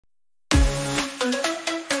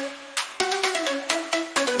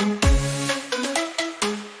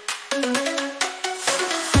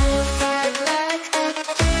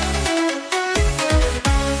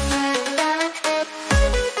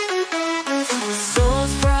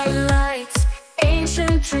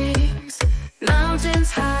and dreams,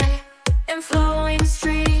 mountains high and flowing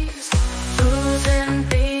streams, frozen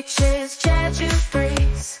beaches, Jeju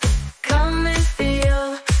breeze. Come and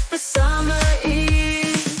feel the summer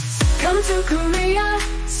ease. Come to Korea,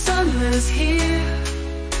 summer's here.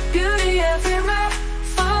 Beauty everywhere,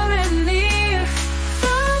 far and near.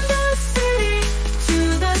 From the city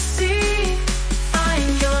to the sea,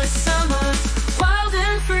 find your summer wild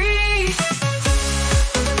and free.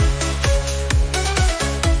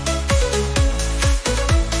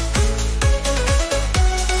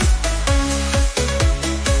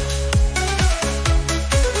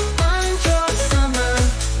 Find your summer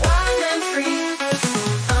wild and free.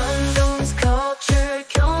 Andong's culture,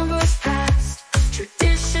 Gyeongju's past,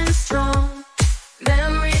 tradition strong,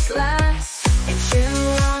 memories last.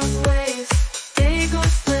 Incheon's ways,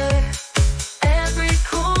 Daegu's flair, every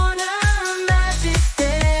corner magic's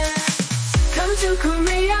there. Come to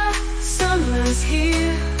Korea, summer's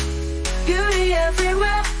here. Beauty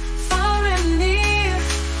everywhere, far and near.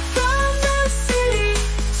 From the city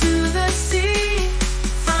to the sea,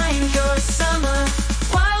 find your summer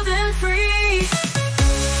wild and free.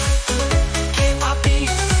 K-pop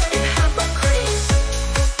beats and hanbok craze,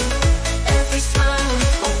 every smile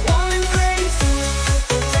a warm embrace.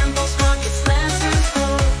 Temples, markets, lanterns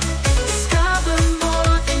glow, discover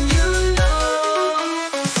more than you know.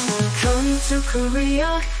 Come to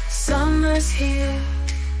Korea, summer's here.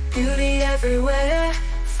 Beauty everywhere,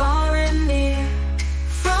 far and near.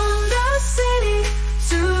 From the city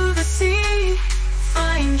to the sea,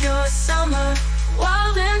 find your summer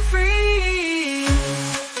wild and free.